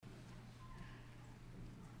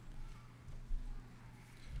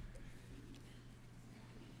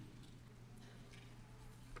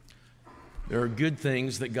There are good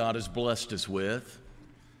things that God has blessed us with.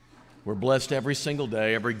 We're blessed every single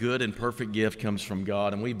day. Every good and perfect gift comes from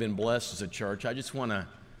God, and we've been blessed as a church. I just want to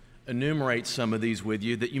enumerate some of these with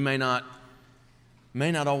you that you may not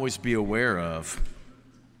always be aware of.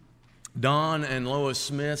 Don and Lois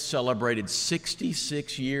Smith celebrated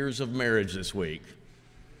 66 years of marriage this week.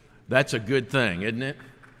 That's a good thing, isn't it?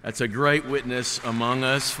 That's a great witness among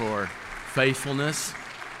us for faithfulness.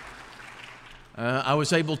 I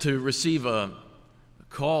was able to receive a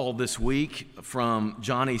call this week from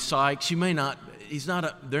Johnny Sykes.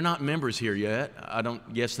 They're not members here yet. I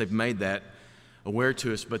don't guess they've made that aware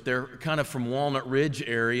to us, but they're kind of from Walnut Ridge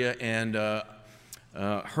area, and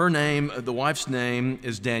her name, the wife's name,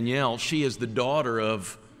 is Danielle. She is the daughter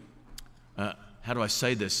of, how do I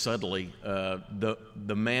say this subtly,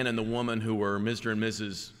 the man and the woman who were Mr. and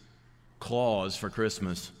Mrs. Claus for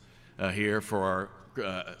Christmas here for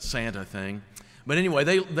our Santa thing. But anyway,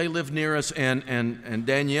 they lived near us, and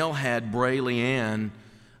Danielle had Bray Leanne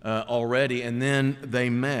already, and then they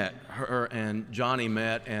met. Her and Johnny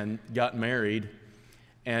met and got married,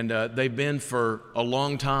 and they've been for a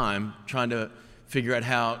long time trying to figure out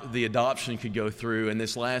how the adoption could go through. And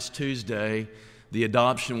this last Tuesday, the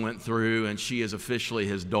adoption went through, and she is officially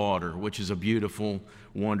his daughter, which is a beautiful,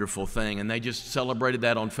 wonderful thing. And they just celebrated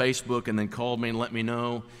that on Facebook and then called me and let me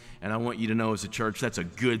know. And I want you to know as a church, that's a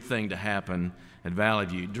good thing to happen at Valley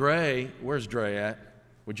View. Dre, where's Dre at?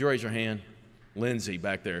 Would you raise your hand? Lindsay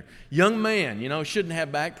back there. Young man, shouldn't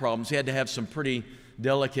have back problems. He had to have some pretty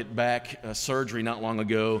delicate back surgery not long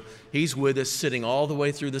ago. He's with us sitting all the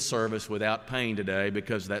way through the service without pain today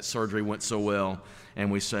because that surgery went so well.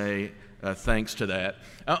 And we say thanks to that.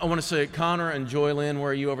 I want to say, Connor and Joy Lynn,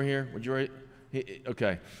 where are you over here? Would you raise?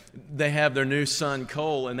 Okay. They have their new son,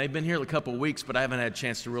 Cole, and they've been here a couple of weeks, but I haven't had a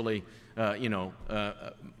chance to really,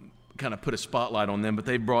 kind of put a spotlight on them. But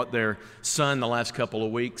they brought their son the last couple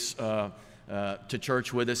of weeks to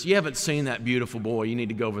church with us. You haven't seen that beautiful boy. You need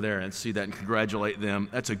to go over there and see that and congratulate them.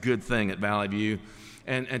 That's a good thing at Valley View.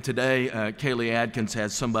 And today, Kaylee Adkins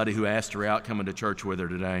has somebody who asked her out coming to church with her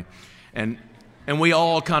today. And we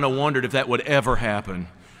all kind of wondered if that would ever happen.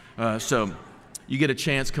 So you get a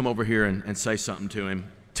chance, come over here and say something to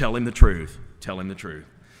him. Tell him the truth. Tell him the truth.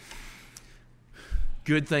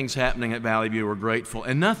 Good things happening at Valley View. We're grateful.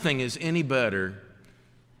 And nothing is any better,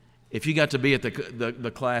 if you got to be at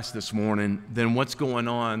the class this morning, than what's going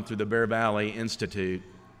on through the Bear Valley Institute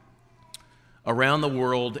around the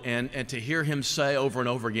world, and to hear him say over and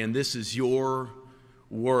over again, this is your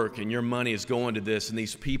work and your money is going to this, and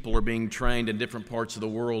these people are being trained in different parts of the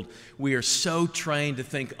world. We are so trained to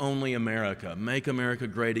think only America, make America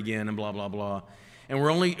great again, and blah, blah, blah. And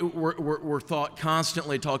we're thought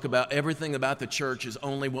constantly talk about everything about the church is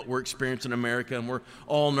only what we're experiencing in America, and we're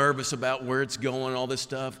all nervous about where it's going and all this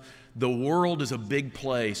stuff. The world is a big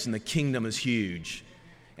place, and the kingdom is huge.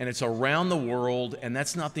 And it's around the world, and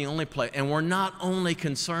that's not the only place. And we're not only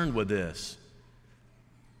concerned with this.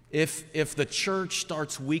 If the church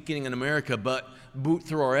starts weakening in America, but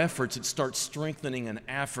through our efforts, it starts strengthening in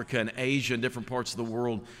Africa and Asia and different parts of the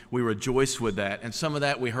world, we rejoice with that. And some of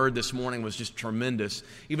that we heard this morning was just tremendous.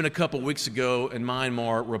 Even a couple weeks ago in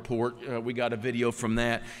Myanmar report, we got a video from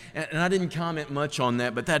that. And I didn't comment much on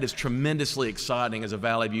that, but that is tremendously exciting as a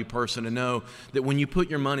Valley View person to know that when you put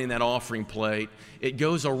your money in that offering plate, it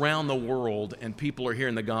goes around the world and people are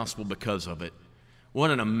hearing the gospel because of it. What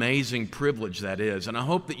an amazing privilege that is. And I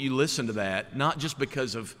hope that you listen to that, not just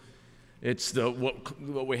because of it's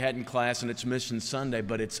what we had in class and it's Mission Sunday,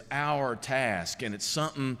 but it's our task, and it's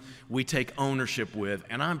something we take ownership with.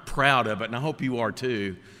 And I'm proud of it, and I hope you are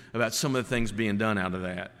too, about some of the things being done out of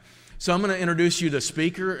that. So I'm going to introduce you to the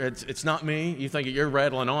speaker. It's not me. You think you're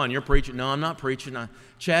rattling on. You're preaching. No, I'm not preaching.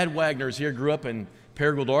 Chad Wagner's here, grew up in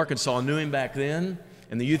Paragould, Arkansas. I knew him back then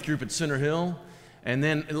in the youth group at Center Hill. And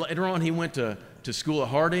then later on he went to school at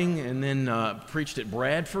Harding, and then preached at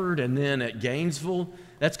Bradford, and then at Gainesville.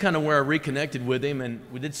 That's kind of where I reconnected with him, and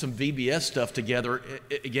we did some VBS stuff together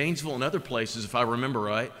at Gainesville and other places, if I remember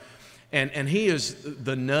right. And he is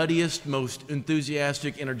the nuttiest, most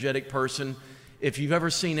enthusiastic, energetic person. If you've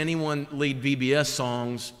ever seen anyone lead VBS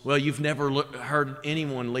songs, well, you've never heard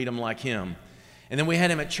anyone lead them like him. And then we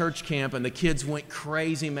had him at church camp, and the kids went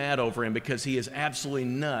crazy mad over him because he is absolutely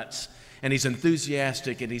nuts. And he's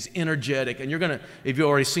enthusiastic, and he's energetic. And if you've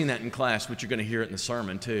already seen that in class, but you're going to hear it in the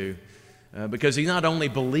sermon too. Because he not only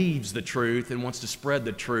believes the truth and wants to spread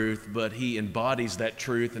the truth, but he embodies that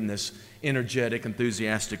truth in this energetic,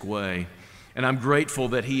 enthusiastic way. And I'm grateful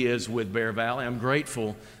that he is with Bear Valley. I'm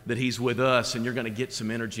grateful that he's with us, and you're going to get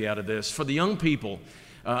some energy out of this. For the young people,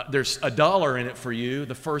 there's $1 in it for you.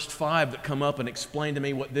 The first 5 that come up and explain to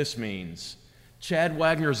me what this means. Chad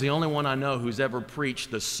Wagner is the only one I know who's ever preached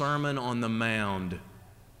the Sermon on the Mount.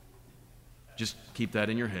 Just keep that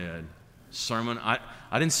in your head. Sermon, I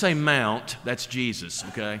didn't say mount, that's Jesus,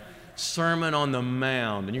 okay? Sermon on the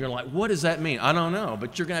Mount. And you're going to like, what does that mean? I don't know,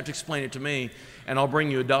 but you're going to have to explain it to me, and I'll bring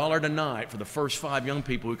you $1 tonight for the first 5 young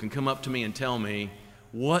people who can come up to me and tell me,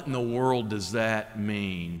 what in the world does that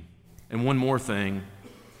mean? And one more thing,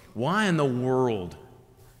 why in the world,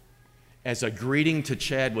 as a greeting to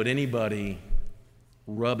Chad, would anybody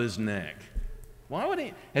rub his neck? Why would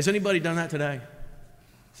he? Has anybody done that today?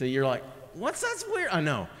 So you're like, that's weird. I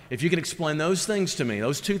know. If you can explain those things to me,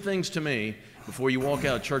 those 2 things to me, before you walk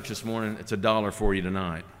out of church this morning, it's $1 for you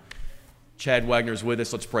tonight. Chad Wagner's with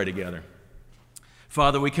us. Let's pray together.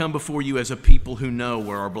 Father, we come before you as a people who know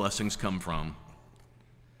where our blessings come from.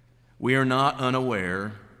 We are not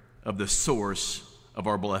unaware of the source of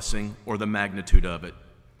our blessing or the magnitude of it.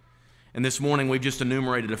 And this morning we've just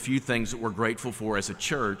enumerated a few things that we're grateful for as a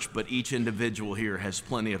church, but each individual here has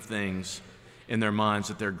plenty of things in their minds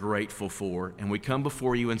that they're grateful for. And we come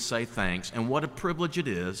before you and say thanks. And what a privilege it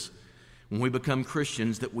is when we become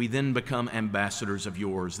Christians that we then become ambassadors of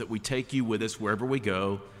yours, that we take you with us wherever we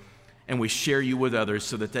go, and we share you with others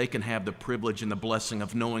so that they can have the privilege and the blessing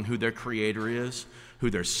of knowing who their Creator is, who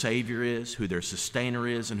their Savior is, who their Sustainer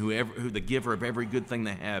is, and who the giver of every good thing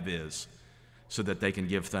they have is, so that they can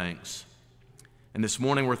give thanks. And this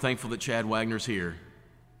morning we're thankful that Chad Wagner's here.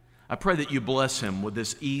 I pray that you bless him with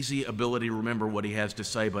this easy ability to remember what he has to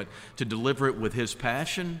say, but to deliver it with his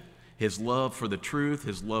passion, his love for the truth,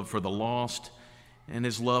 his love for the lost, and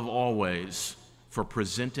his love always for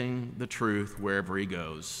presenting the truth wherever he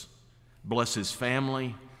goes. Bless his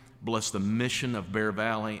family, bless the mission of Bear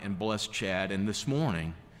Valley, and bless Chad. And this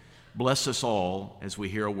morning, bless us all as we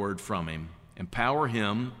hear a word from him. Empower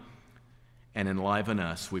him and enliven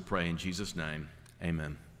us, we pray in Jesus' name.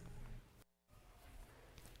 Amen.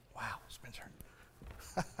 Wow, Spencer.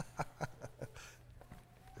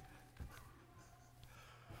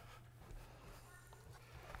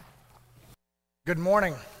 Good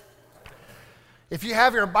morning. If you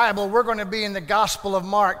have your Bible, we're going to be in the Gospel of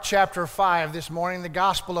Mark, chapter 5 this morning, the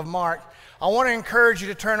Gospel of Mark. I want to encourage you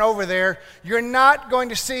to turn over there. You're not going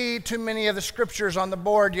to see too many of the scriptures on the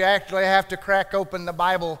board. You actually have to crack open the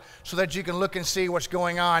Bible so that you can look and see what's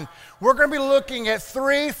going on. We're going to be looking at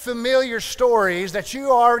 3 familiar stories that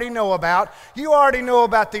you already know about. You already know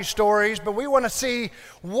about these stories, but we want to see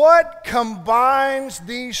what combines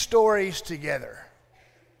these stories together.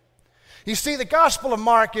 You see, the Gospel of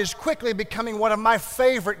Mark is quickly becoming one of my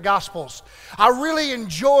favorite Gospels. I really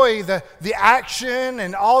enjoy the action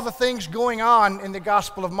and all the things going on in the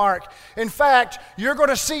Gospel of Mark. In fact, you're going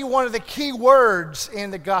to see one of the key words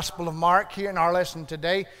in the Gospel of Mark here in our lesson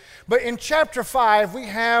today. But in chapter 5, we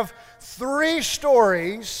have 3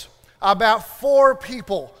 stories about 4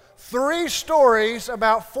 people. 3 stories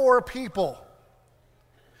about 4 people.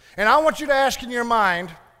 And I want you to ask in your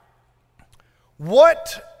mind,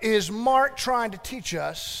 what is Mark trying to teach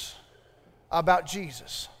us about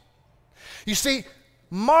Jesus? You see,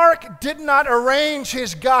 Mark did not arrange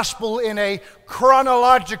his gospel in a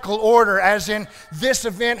chronological order, as in this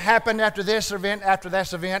event happened after this event after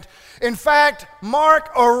this event. In fact, Mark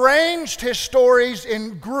arranged his stories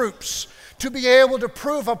in groups to be able to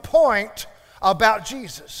prove a point about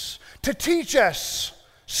Jesus, to teach us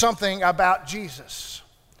something about Jesus.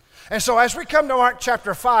 And so as we come to Mark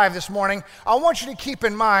chapter 5 this morning, I want you to keep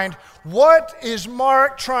in mind, what is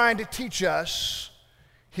Mark trying to teach us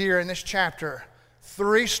here in this chapter?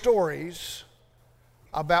 3 stories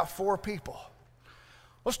about 4 people.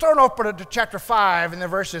 Let's start open to chapter 5 and the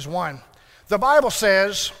verses 1. The Bible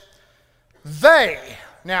says, they.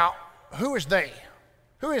 Now, who is they?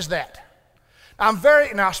 Who is that?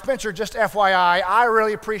 Now Spencer, just FYI, I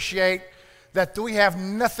really appreciate that we have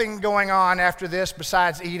nothing going on after this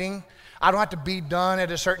besides eating. I don't have to be done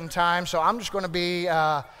at a certain time, so I'm just going to be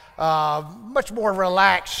much more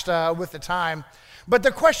relaxed with the time. But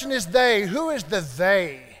the question is they. Who is the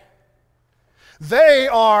they? They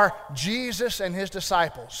are Jesus and his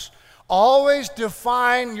disciples. Always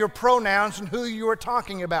define your pronouns and who you are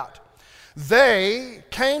talking about. They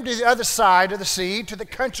came to the other side of the sea, to the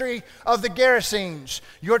country of the Gerasenes.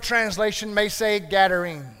 Your translation may say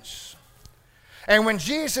Gadarenes. And when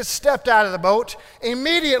Jesus stepped out of the boat,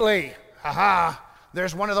 immediately,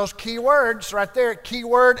 there's one of those key words right there, key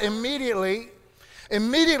word, immediately.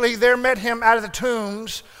 Immediately there met him out of the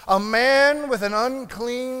tombs a man with an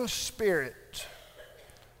unclean spirit.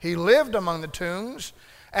 He lived among the tombs,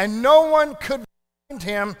 and no one could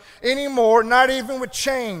him anymore, not even with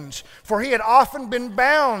chains, for he had often been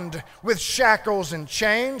bound with shackles and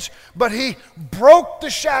chains, but he broke the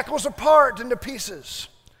shackles apart into pieces.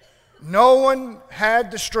 No one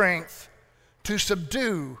had the strength to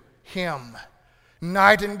subdue him.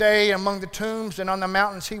 Night and day among the tombs and on the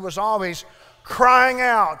mountains, he was always crying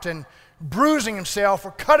out and bruising himself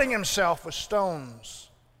or cutting himself with stones.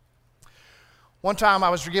 One time I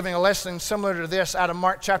was giving a lesson similar to this out of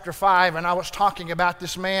Mark chapter 5, and I was talking about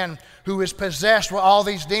this man who is possessed with all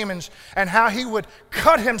these demons and how he would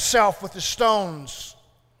cut himself with the stones.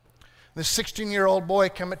 The 16-year-old boy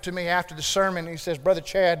came up to me after the sermon, and he says, "Brother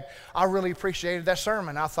Chad, I really appreciated that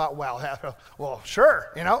sermon." I thought, well,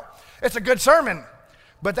 sure, it's a good sermon.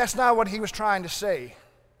 But that's not what he was trying to say.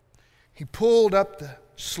 He pulled up the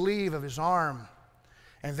sleeve of his arm,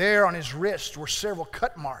 and there on his wrist were several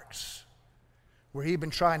cut marks where he'd been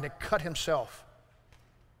trying to cut himself.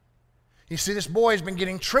 You see, this boy has been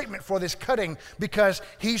getting treatment for this cutting because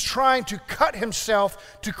he's trying to cut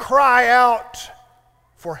himself to cry out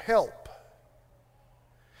for help.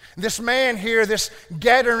 This man here, this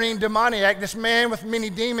Gadarene demoniac, this man with many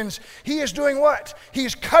demons, he is doing what?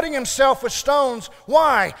 He's cutting himself with stones.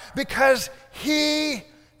 Why? Because he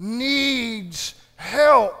needs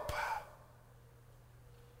help.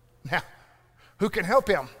 Now, who can help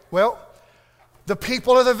him? Well, the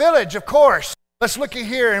people of the village, of course. Let's look at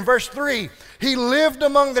here in verse 3. He lived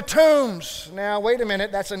among the tombs. Now, wait a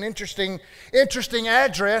minute. That's an interesting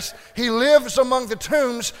address. He lives among the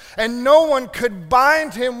tombs, and no one could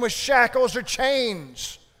bind him with shackles or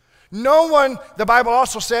chains. No one, the Bible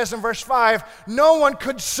also says in verse 5, no one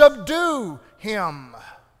could subdue him.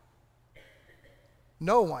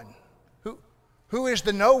 No one. Who is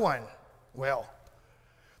the no one? Well,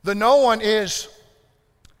 the no one is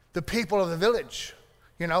the people of the village,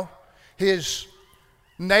 his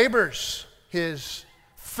neighbors, his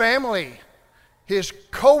family, his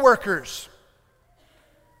co-workers,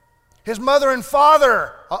 his mother and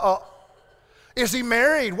father. Is he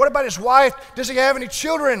married? What about his wife? Does he have any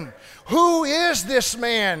children? Who is this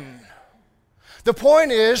man? The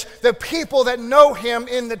point is, the people that know him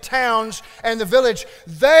in the towns and the village,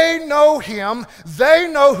 they know him,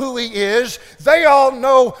 they know who he is, they all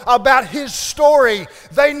know about his story.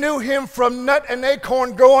 They knew him from nut and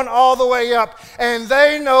acorn going all the way up, and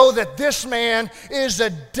they know that this man is a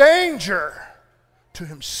danger to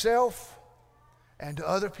himself and to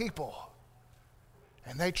other people.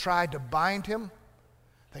 And they tried to bind him,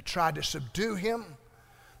 they tried to subdue him,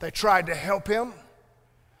 they tried to help him.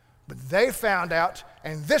 But they found out,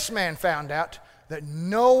 and this man found out, that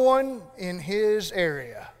no one in his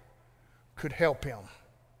area could help him.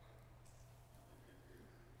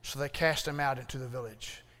 So they cast him out into the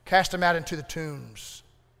village, cast him out into the tombs.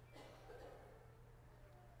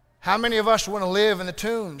 How many of us want to live in the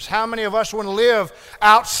tombs? How many of us want to live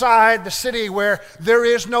outside the city where there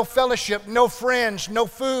is no fellowship, no friends, no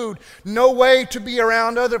food, no way to be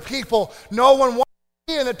around other people? No one wants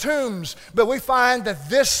in the tombs, but we find that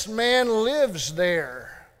this man lives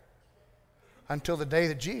there until the day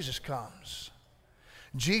that Jesus comes.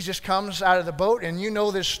 Jesus comes out of the boat, and you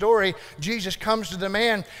know this story. Jesus comes to the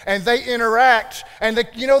man, and they interact, and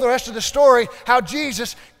you know the rest of the story, how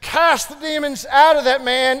Jesus cast the demons out of that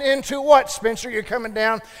man into what, Spencer? You're coming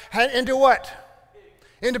down. Into what?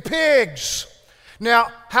 Into pigs. Now,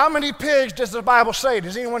 how many pigs does the Bible say?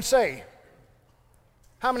 Does anyone say?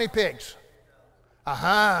 How many pigs?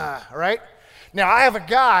 Right? Now, I have a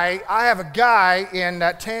guy in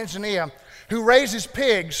Tanzania who raises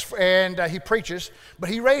pigs, and he preaches, but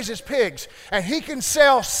he raises pigs, and he can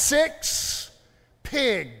sell 6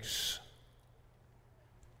 pigs.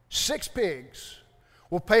 6 pigs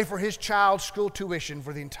will pay for his child's school tuition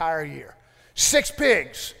for the entire year. 6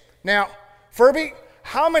 pigs. Now, Furby,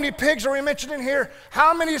 how many pigs are we mentioning here?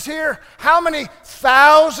 How many is here? How many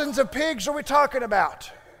thousands of pigs are we talking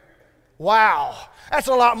about? Wow. That's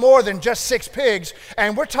a lot more than just 6 pigs,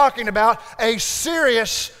 and we're talking about a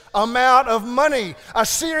serious amount of money, a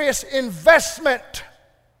serious investment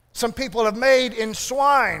some people have made in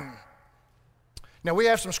swine. Now, we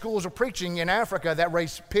have some schools of preaching in Africa that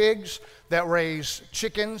raise pigs, that raise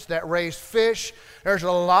chickens, that raise fish. There's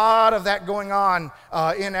a lot of that going on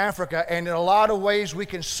in Africa, and in a lot of ways we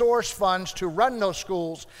can source funds to run those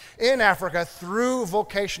schools in Africa through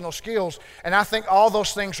vocational skills. And I think all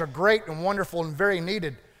those things are great and wonderful and very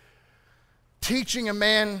needed. Teaching a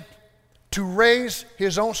man to raise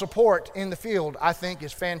his own support in the field, I think,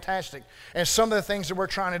 is fantastic. And some of the things that we're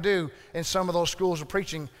trying to do in some of those schools of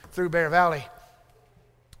preaching through Bear Valley.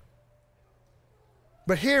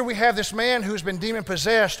 But here we have this man who's been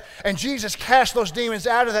demon-possessed, and Jesus cast those demons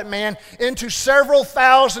out of that man into several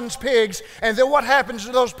thousand pigs. And then what happens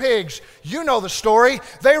to those pigs? You know the story.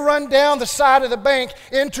 They run down the side of the bank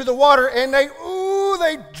into the water, and they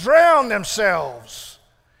drown themselves.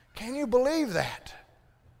 Can you believe that?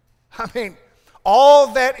 I mean,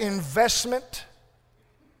 all that investment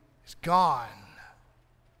is gone.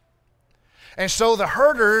 And so the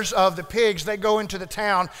herders of the pigs, they go into the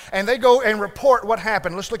town and they go and report what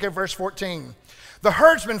happened. Let's look at verse 14. The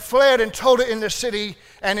herdsmen fled and told it in the city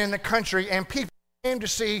and in the country, and people came to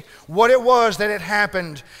see what it was that had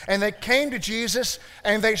happened. And they came to Jesus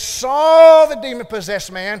and they saw the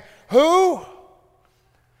demon-possessed man. Who?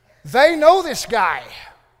 They know this guy.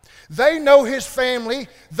 They know his family.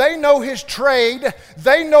 They know his trade.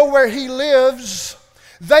 They know where he lives.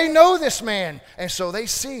 They know this man. And so they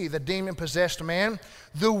see the demon-possessed man,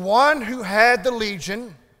 the one who had the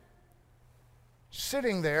legion,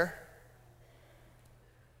 sitting there,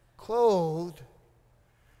 clothed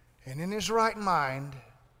and in his right mind,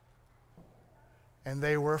 and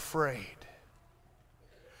they were afraid.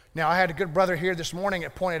 Now, I had a good brother here this morning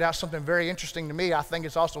that pointed out something very interesting to me. I think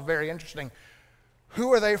it's also very interesting.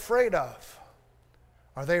 Who are they afraid of?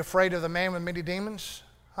 Are they afraid of the man with many demons?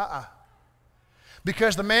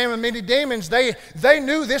 Because the man with many demons, they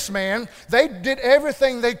knew this man. They did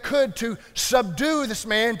everything they could to subdue this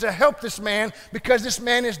man, to help this man, because this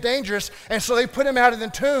man is dangerous. And so they put him out of the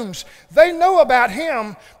tombs. They know about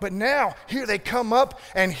him, but now here they come up,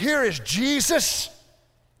 and here is Jesus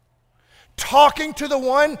talking to the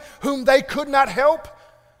one whom they could not help.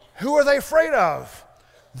 Who are they afraid of?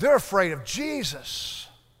 They're afraid of Jesus,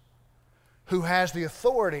 who has the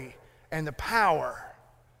authority and the power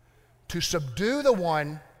to subdue the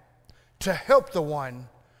one, to help the one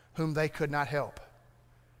whom they could not help.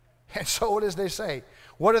 And so what does they say?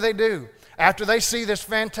 What do? After they see this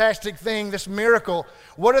fantastic thing, this miracle,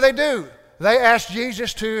 what do? They ask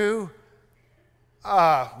Jesus to,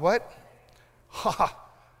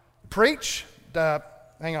 preach,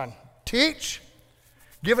 teach,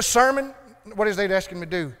 give a sermon. What is they ask him to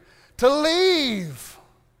do? To leave.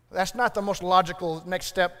 That's not the most logical next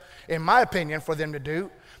step, in my opinion, for them to do.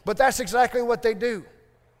 But that's exactly what they do.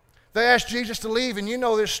 They ask Jesus to leave, and you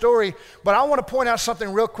know this story, but I want to point out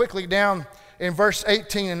something real quickly down in verse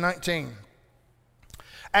 18 and 19.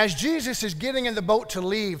 As Jesus is getting in the boat to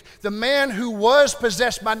leave, the man who was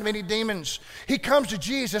possessed by many demons, he comes to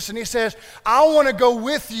Jesus and he says, I want to go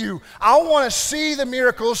with you. I want to see the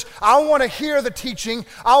miracles. I want to hear the teaching.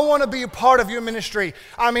 I want to be a part of your ministry.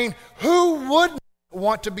 I mean, who wouldn't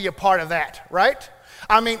want to be a part of that, right?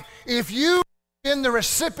 I mean, if you been the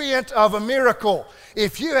recipient of a miracle,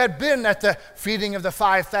 if you had been at the feeding of the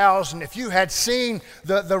 5,000, if you had seen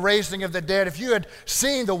the raising of the dead, if you had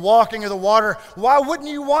seen the walking of the water, why wouldn't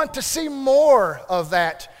you want to see more of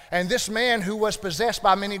that? And this man who was possessed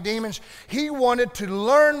by many demons, he wanted to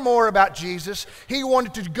learn more about Jesus. He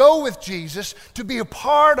wanted to go with Jesus, to be a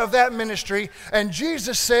part of that ministry. And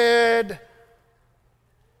Jesus said,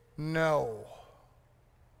 no.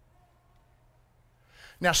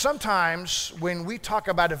 Now, sometimes when we talk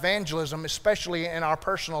about evangelism, especially in our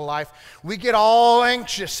personal life, we get all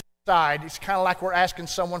anxious inside. It's kind of like we're asking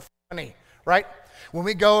someone for money, right? When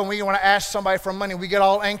we go and we want to ask somebody for money, we get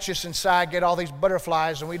all anxious inside, get all these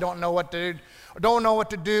butterflies, and we don't know what to do, don't know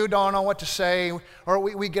what to say, or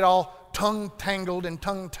we get all tongue-tangled and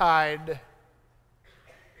tongue-tied.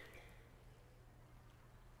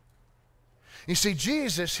 You see,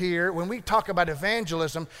 Jesus here, when we talk about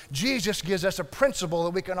evangelism, Jesus gives us a principle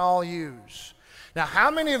that we can all use. Now,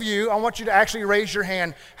 how many of you, I want you to actually raise your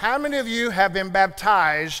hand, how many of you have been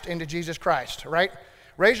baptized into Jesus Christ, right?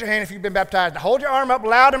 Raise your hand if you've been baptized. Now, hold your arm up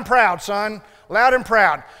loud and proud, son, loud and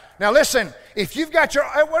proud. Now, listen, if you've got your,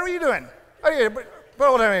 what are you doing?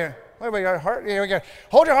 Hold on here. Here we go.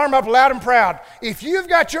 Hold your arm up loud and proud. If you've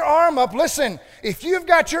got your arm up, listen, if you've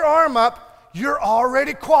got your arm up, you're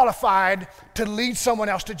already qualified to lead someone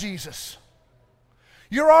else to Jesus.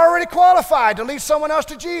 You're already qualified to lead someone else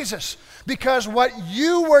to Jesus, because what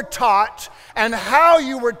you were taught and how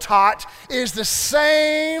you were taught is the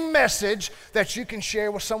same message that you can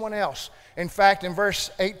share with someone else. In fact, in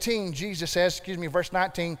verse 19, Jesus says to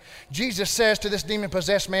this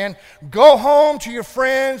demon-possessed man, go home to your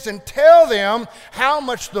friends and tell them how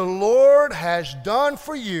much the Lord has done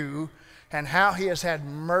for you and how he has had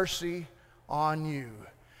mercy on you.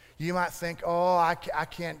 You might think, oh, I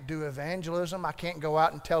can't do evangelism. I can't go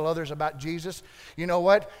out and tell others about Jesus. You know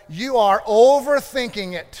what? You are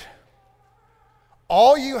overthinking it.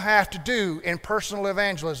 All you have to do in personal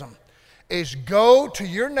evangelism is go to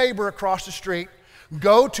your neighbor across the street,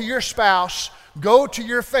 go to your spouse, go to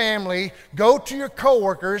your family, go to your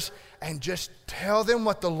coworkers, and just tell them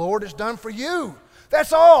what the Lord has done for you.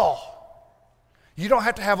 That's all. You don't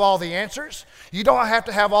have to have all the answers. You don't have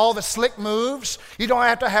to have all the slick moves. You don't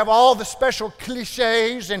have to have all the special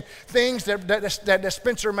cliches and things that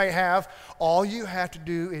Spencer may have. All you have to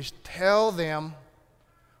do is tell them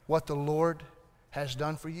what the Lord has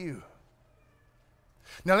done for you.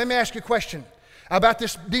 Now let me ask you a question about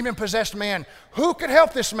this demon-possessed man. Who could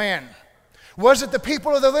help this man? Was it the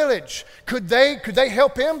people of the village? Could they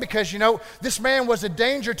help him? Because, this man was a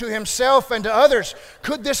danger to himself and to others.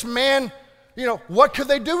 Could this man, what could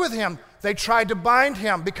they do with him? They tried to bind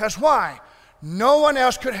him. Because why? No one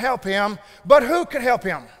else could help him, but who could help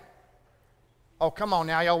him? Oh, come on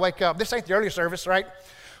now, y'all wake up. This ain't the early service, right?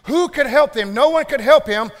 Who could help him? No one could help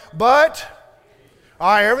him, but... All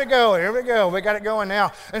right, here we go. We got it going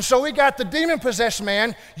now. And so we got the demon-possessed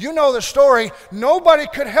man. You know the story. Nobody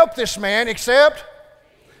could help this man except,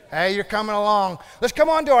 hey, you're coming along. Let's come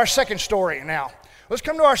on to our second story now. Let's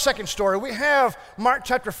come to our second story. We have Mark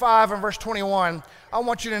chapter 5 and verse 21. I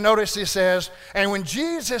want you to notice it says, and when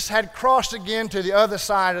Jesus had crossed again to the other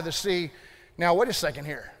side of the sea. Now, wait a second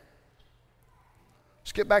here.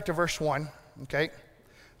 Let's get back to verse 1, okay?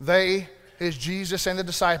 They, is Jesus and the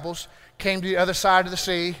disciples, came to the other side of the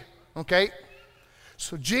sea, okay?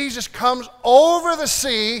 So Jesus comes over the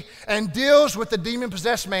sea and deals with the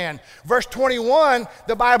demon-possessed man. Verse 21,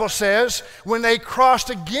 the Bible says, when they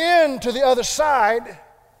crossed again to the other side,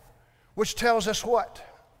 which tells us what?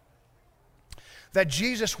 That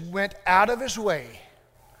Jesus went out of his way.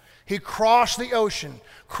 He crossed the ocean,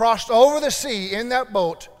 crossed over the sea in that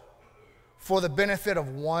boat for the benefit of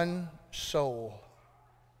one soul.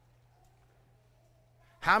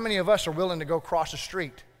 How many of us are willing to go cross the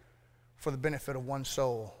street for the benefit of one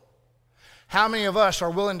soul? How many of us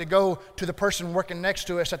are willing to go to the person working next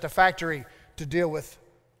to us at the factory to deal with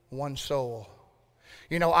one soul?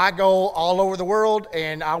 I go all over the world,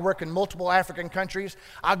 and I work in multiple African countries.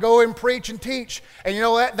 I go and preach and teach, and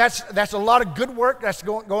that's a lot of good work that's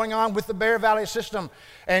going on with the Bear Valley system,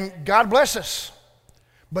 and God bless us.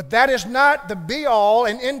 But that is not the be-all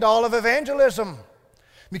and end-all of evangelism.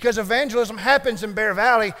 Because evangelism happens in Bear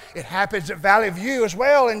Valley, it happens at Valley View as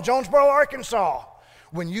well in Jonesboro, Arkansas.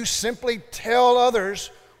 When you simply tell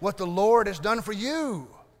others what the Lord has done for you,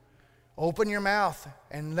 open your mouth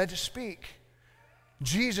and let it speak.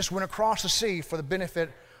 Jesus went across the sea for the benefit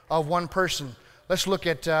of one person. Let's look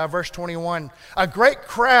at verse 21. A great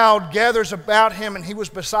crowd gathers about him, and he was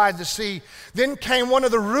beside the sea. Then came one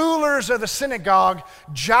of the rulers of the synagogue,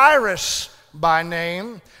 Jairus by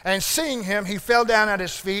name, and seeing him, he fell down at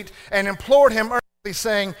his feet and implored him earnestly,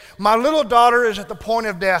 saying, my little daughter is at the point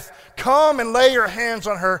of death. Come and lay your hands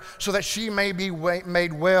on her so that she may be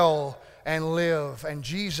made well and live. And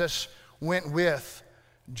Jesus went with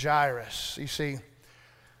Jairus. You see,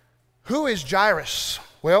 who is Jairus?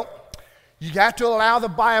 Well, you got to allow the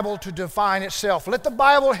Bible to define itself. Let the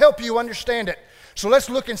Bible help you understand it. So let's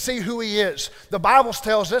look and see who he is. The Bible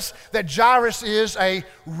tells us that Jairus is a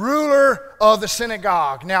ruler of the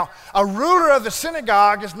synagogue. Now, a ruler of the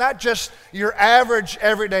synagogue is not just your average,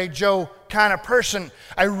 everyday Joe kind of person.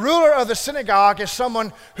 A ruler of the synagogue is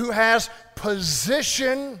someone who has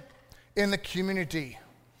position in the community.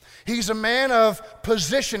 He's a man of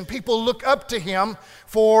position. People look up to him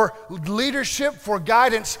for leadership, for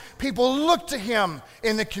guidance. People look to him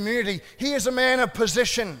in the community. He is a man of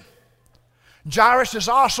position. Jairus is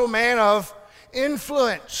also a man of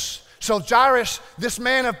influence. So Jairus, this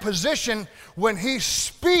man of position, when he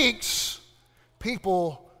speaks,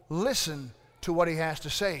 people listen to what he has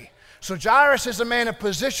to say. So Jairus is a man of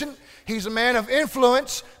position. He's a man of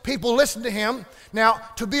influence. People listen to him. Now,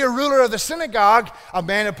 to be a ruler of the synagogue, a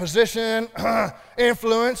man of position,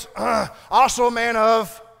 influence, also a man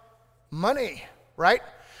of money, right?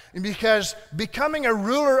 Because becoming a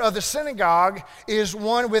ruler of the synagogue is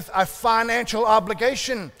one with a financial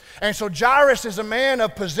obligation. And so Jairus is a man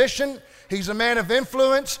of position, he's a man of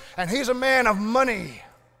influence, and he's a man of money.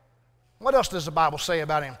 What else does the Bible say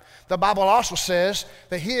about him? The Bible also says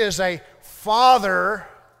that he is a father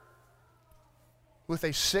with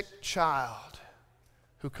a sick child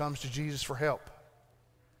who comes to Jesus for help.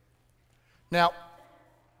 Now,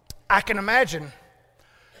 I can imagine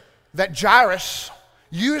that Jairus,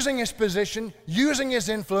 using his position, using his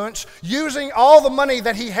influence, using all the money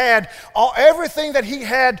that he had, everything that he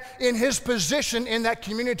had in his position in that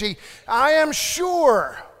community, I am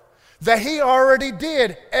sure that he already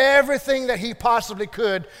did everything that he possibly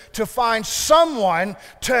could to find someone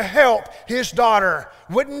to help his daughter.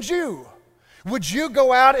 Wouldn't you? Would you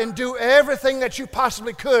go out and do everything that you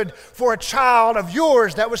possibly could for a child of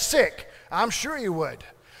yours that was sick? I'm sure you would.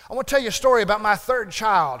 I want to tell you a story about my third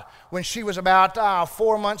child. When she was about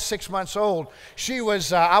 4 months, 6 months old,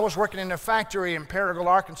 I was working in a factory in Paragould,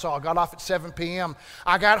 Arkansas. I got off at 7 p.m.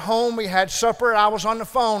 I got home, we had supper, I was on the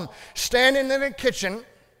phone, standing in the kitchen,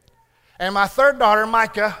 and my third daughter,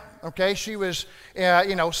 Micah, okay, she was,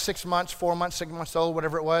 6 months, 4 months, 6 months old,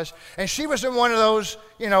 whatever it was, and she was in one of those,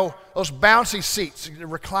 those bouncy seats,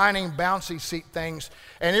 reclining bouncy seat things,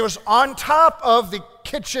 and it was on top of the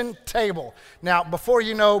kitchen table. Now, before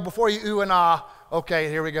you ooh and ah, okay,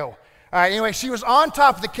 here we go. All right, anyway, she was on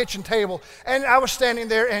top of the kitchen table, and I was standing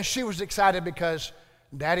there, and she was excited because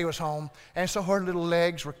Daddy was home, and so her little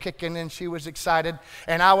legs were kicking, and she was excited,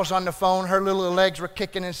 and I was on the phone, her little legs were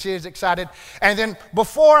kicking, and she was excited, and then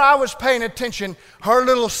before I was paying attention, her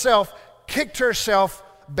little self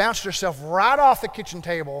bounced herself right off the kitchen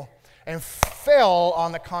table, and fell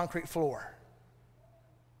on the concrete floor.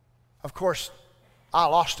 Of course, I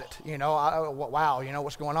lost it, wow,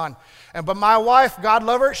 what's going on. But my wife, God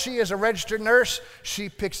love her, she is a registered nurse. She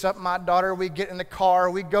picks up my daughter. We get in the car.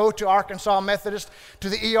 We go to Arkansas Methodist, to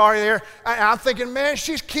the ER there. And I'm thinking, man,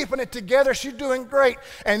 she's keeping it together. She's doing great.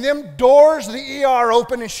 And them doors of the ER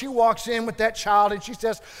open, and she walks in with that child, and she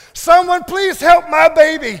says, someone please help my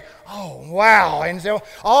baby. Oh, wow. And so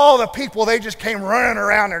all the people, they just came running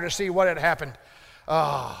around there to see what had happened.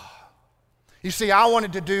 You see, I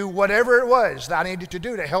wanted to do whatever it was that I needed to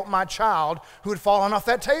do to help my child who had fallen off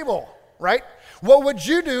that table, right? What would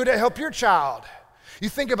you do to help your child? You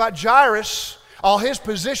think about Jairus, all his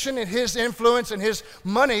position and his influence and his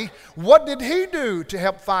money. What did he do to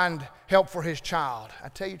help find help for his child? I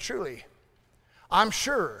tell you truly, I'm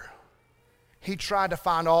sure he tried to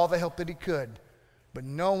find all the help that he could, but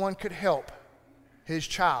no one could help his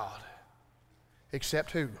child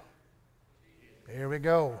except who? Here we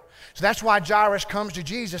go. So that's why Jairus comes to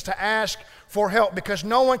Jesus to ask for help, because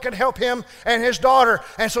no one could help him and his daughter.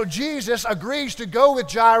 And so Jesus agrees to go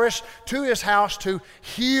with Jairus to his house to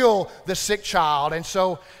heal the sick child. And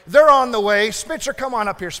so they're on the way. Spencer, come on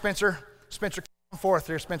up here, Spencer. Spencer, come forth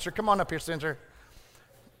here, Spencer. Come on up here, Spencer.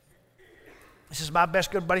 This is my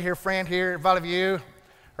best good buddy here, friend here, all of you,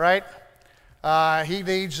 right? He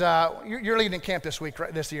leads, you're leading camp this week,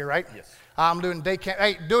 right? This year, right? Yes. I'm doing day camp.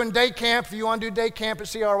 Hey, doing day camp. If you want to do day camp at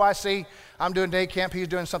CRYC, I'm doing day camp. He's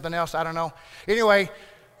doing something else. I don't know. Anyway,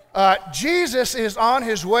 Jesus is on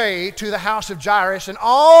his way to the house of Jairus, and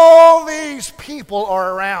all these people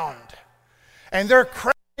are around. And they're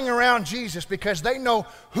crowding around Jesus because they know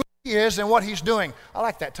who he is and what he's doing. I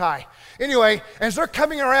like that tie. Anyway, as they're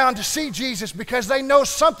coming around to see Jesus because they know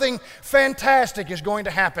something fantastic is going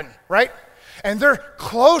to happen, right? And they're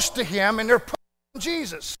close to him, and they're putting on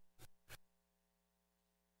Jesus.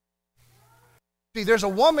 See, there's a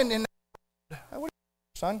woman in that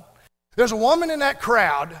son. There's a woman in that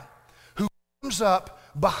crowd who comes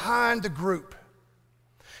up behind the group.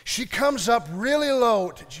 She comes up really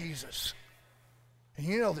low to Jesus. And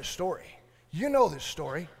you know this story. You know this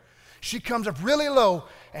story. She comes up really low,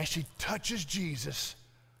 and she touches Jesus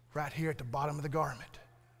right here at the bottom of the garment.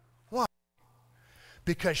 Why?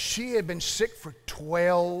 Because she had been sick for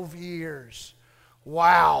 12 years.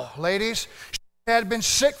 Wow, ladies. Had been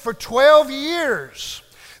sick for 12 years.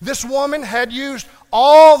 This woman had used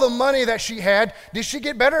all the money that she had. Did she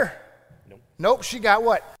get better? Nope, she got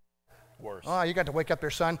what? Worse. Oh, you got to wake up there,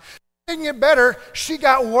 son. She didn't get better, she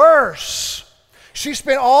got worse. She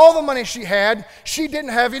spent all the money she had. She didn't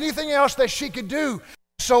have anything else that she could do.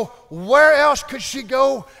 So where else could she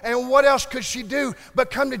go, and what else could she do but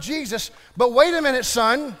come to Jesus? But wait a minute,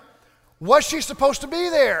 son. Was she supposed to be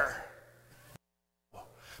there?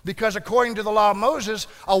 Because according to the law of Moses,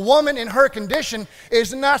 a woman in her condition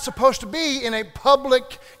is not supposed to be in a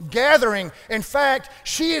public gathering. In fact,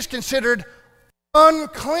 she is considered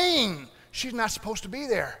unclean. She's not supposed to be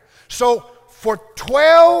there. So for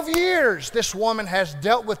 12 years, this woman has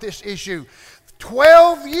dealt with this issue.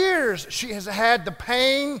 12 years she has had the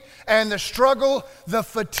pain and the struggle, the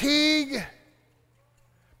fatigue.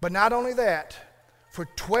 But not only that, for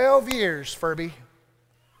 12 years, Furby,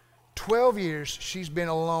 12 years she's been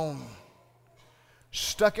alone,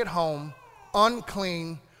 stuck at home,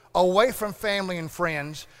 unclean, away from family and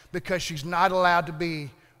friends because she's not allowed to be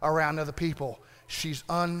around other people. She's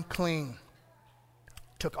unclean.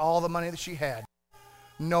 Took all the money that she had.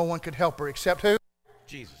 No one could help her except who?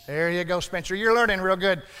 Jesus. There you go, Spencer. You're learning real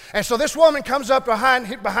good. And so this woman comes up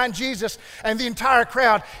behind Jesus and the entire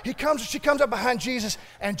crowd. She comes up behind Jesus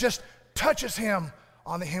and just touches him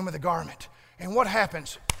on the hem of the garment. And what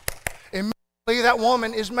happens? Immediately that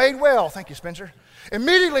woman is made well. Thank you, Spencer.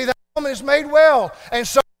 Immediately that woman is made well. And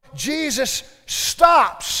so Jesus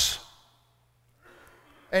stops.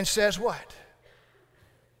 and says what?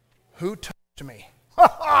 Who touched me?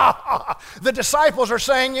 The disciples are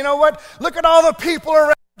saying, you know what? Look at all the people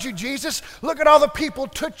around you, Jesus. Look at all the people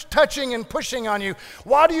touching and pushing on you.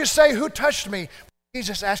 Why do you say, who touched me?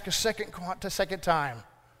 Jesus asked a second time,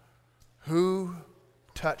 who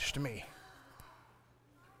touched me?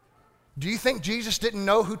 Do you think Jesus didn't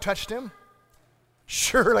know who touched him?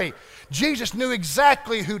 Surely. Jesus knew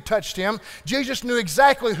exactly who touched him. Jesus knew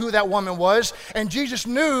exactly who that woman was. And Jesus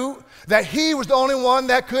knew that he was the only one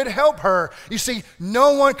that could help her. You see,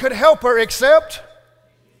 no one could help her except...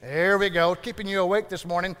 There we go, keeping you awake this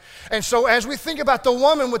morning. And so as we think about the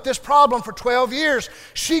woman with this problem for 12 years,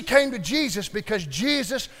 she came to Jesus because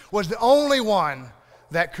Jesus was the only one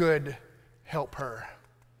that could help her.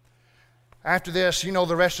 After this, you know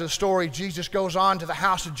the rest of the story. Jesus goes on to the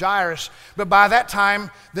house of Jairus. But by that time,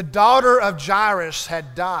 the daughter of Jairus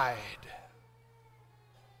had died.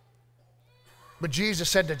 But Jesus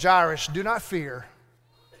said to Jairus, do not fear,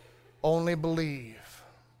 only believe.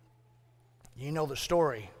 You know the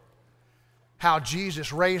story. How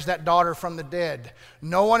Jesus raised that daughter from the dead.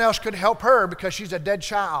 No one else could help her because she's a dead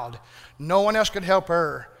child. No one else could help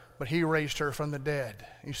her, but he raised her from the dead.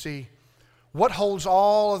 You see, what holds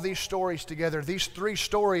all of these stories together? These three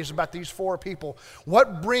stories about these four people.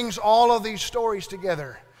 What brings all of these stories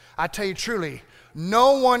together? I tell you truly,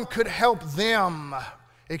 no one could help them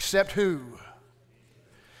except who?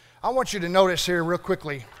 I want you to notice here real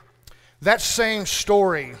quickly, that same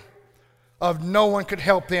story of no one could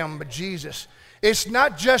help them but Jesus. It's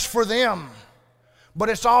not just for them, but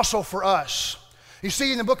it's also for us. You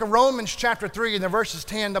see, in the book of Romans chapter 3, in the verses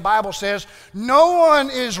 10, the Bible says, no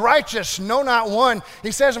one is righteous, no, not one.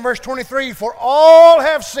 He says in verse 23, for all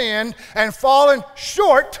have sinned and fallen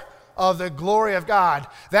short of the glory of God.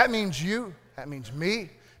 That means you, that means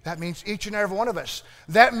me, that means each and every one of us.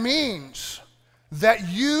 That means that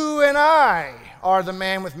you and I are the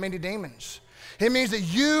man with many demons. It means that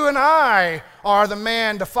you and I are the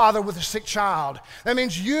man, the father with a sick child. That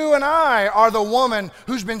means you and I are the woman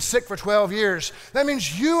who's been sick for 12 years. That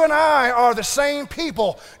means you and I are the same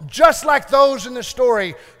people, just like those in the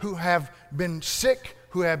story, who have been sick,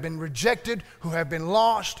 who have been rejected, who have been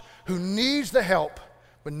lost, who needs the help,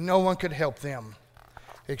 but no one could help them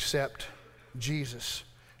except Jesus.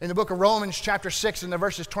 In the book of Romans chapter 6 in the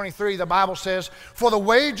verses 23, the Bible says, for the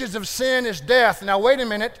wages of sin is death. Now wait a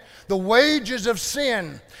minute, the wages of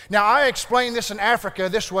sin. Now I explain this in Africa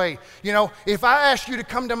this way. You know, if I ask you to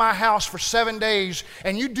come to my house for 7 days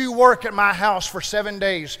and you do work at my house for 7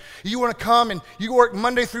 days, you want to come and you work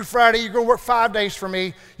Monday through Friday, you're going to work 5 days for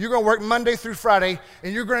me, you're going to work Monday through Friday,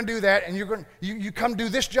 and you're going to do that, and you come do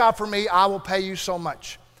this job for me, I will pay you so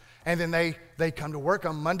much. And then they come to work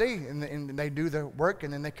on Monday, and they do the work,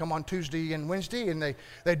 and then they come on Tuesday and Wednesday, and they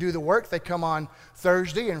do the work. They come on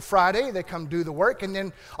Thursday and Friday, they come do the work, and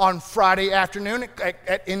then on Friday afternoon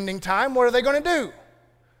at ending time, what are they going to do?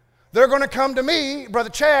 They're going to come to me,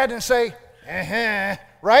 Brother Chad, and say,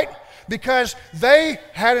 right? Because they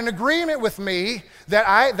had an agreement with me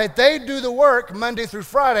that they do the work Monday through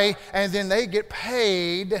Friday, and then they get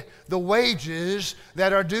paid the wages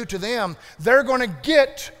that are due to them. They're going to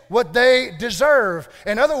get what they deserve.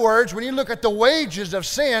 In other words, when you look at the wages of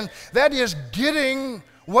sin, that is getting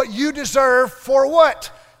what you deserve for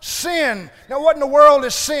what? Sin. Now, what in the world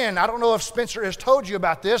is sin? I don't know if Spencer has told you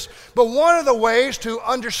about this, but one of the ways to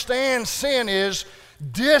understand sin is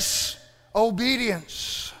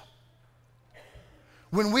disobedience.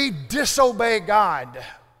 When we disobey God,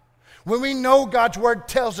 when we know God's word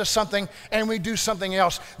tells us something and we do something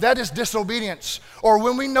else, that is disobedience. Or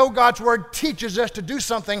when we know God's word teaches us to do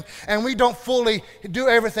something and we don't fully do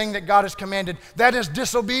everything that God has commanded, that is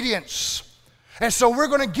disobedience. And so we're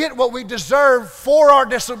going to get what we deserve for our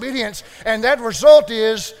disobedience, and that result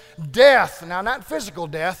is death. Now, not physical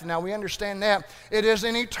death, now we understand that. It is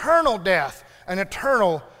an eternal death, an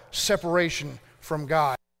eternal separation from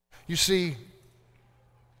God. You see,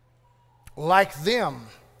 like them,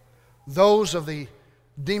 those of the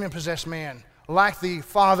demon-possessed man, like the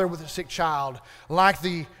father with a sick child, like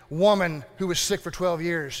the woman who was sick for 12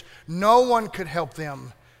 years, no one could help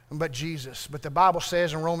them but Jesus. But the Bible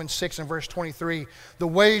says in Romans 6 and verse 23, the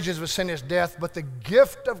wages of sin is death, but the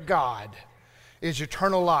gift of God is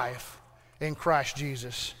eternal life in Christ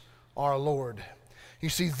Jesus our Lord. You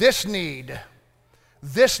see, this need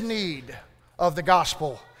of the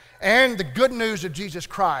gospel and the good news of Jesus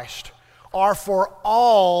Christ are for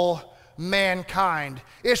all mankind.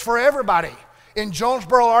 It's for everybody. in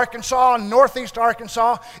Jonesboro, Arkansas, northeast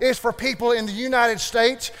Arkansas. It's for people in the United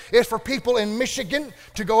States. It's for people in Michigan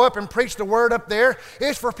to go up and preach the word up there.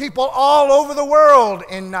 It's for people all over the world,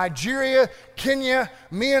 in Nigeria, Kenya,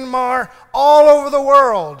 Myanmar, all over the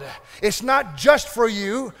world. It's not just for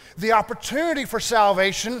you. The opportunity for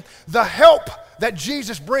salvation, the help that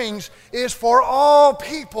Jesus brings, is for all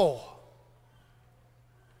people.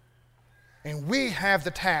 And we have the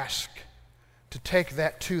task to take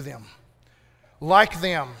that to them. Like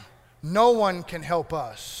them, no one can help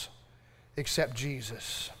us except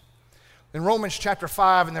Jesus. In Romans chapter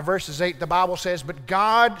 5 and the verses 8, the Bible says, "But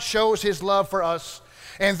God shows his love for us,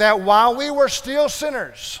 and that while we were still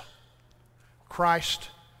sinners, Christ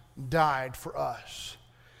died for us."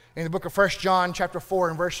 In the book of 1 John chapter 4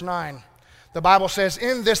 and verse 9, the Bible says,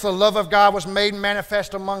 "In this the love of God was made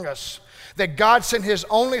manifest among us, that God sent his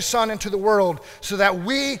only Son into the world so that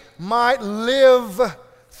we might live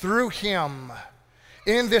through him.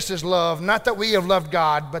 In this is love, not that we have loved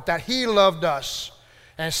God, but that he loved us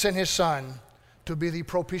and sent his Son to be the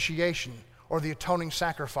propitiation or the atoning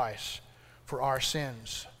sacrifice for our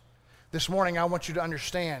sins." This morning I want you to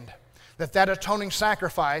understand that that atoning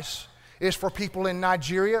sacrifice is for people in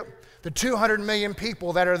Nigeria, the 200 million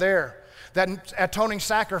people that are there. That atoning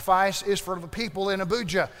sacrifice is for the people in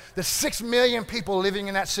Abuja, the 6 million people living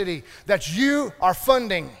in that city that you are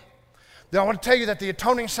funding. Then I want to tell you that the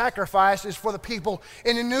atoning sacrifice is for the people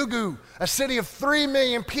in Enugu, a city of 3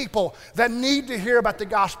 million people that need to hear about the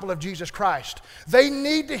gospel of Jesus Christ. They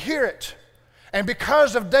need to hear it. And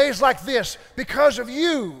because of days like this, because of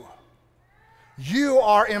you, you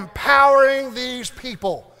are empowering these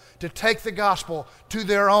people to take the gospel to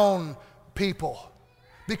their own people.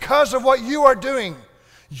 Because of what you are doing,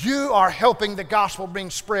 you are helping the gospel being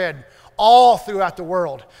spread all throughout the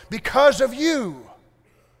world. Because of you,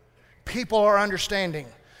 people are understanding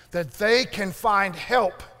that they can find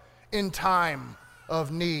help in time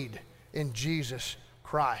of need in Jesus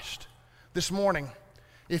Christ. This morning,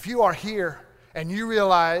 if you are here and you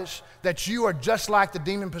realize that you are just like the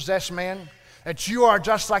demon-possessed man, that you are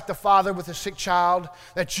just like the father with a sick child,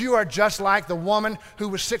 that you are just like the woman who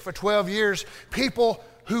was sick for 12 years, people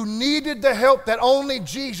who needed the help that only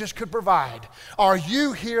Jesus could provide, are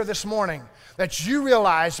you here this morning that you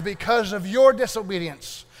realize because of your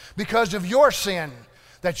disobedience, because of your sin,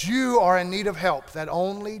 that you are in need of help that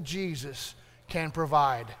only Jesus can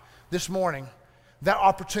provide? This morning, that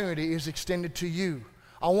opportunity is extended to you.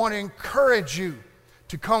 I want to encourage you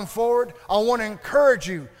to come forward. I want to encourage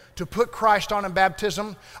you to put Christ on in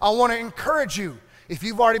baptism. I want to encourage you, if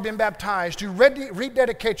you've already been baptized, to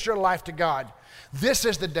rededicate your life to God. This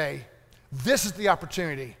is the day. This is the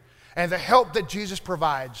opportunity. And the help that Jesus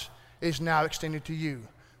provides is now extended to you.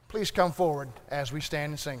 Please come forward as we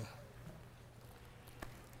stand and sing.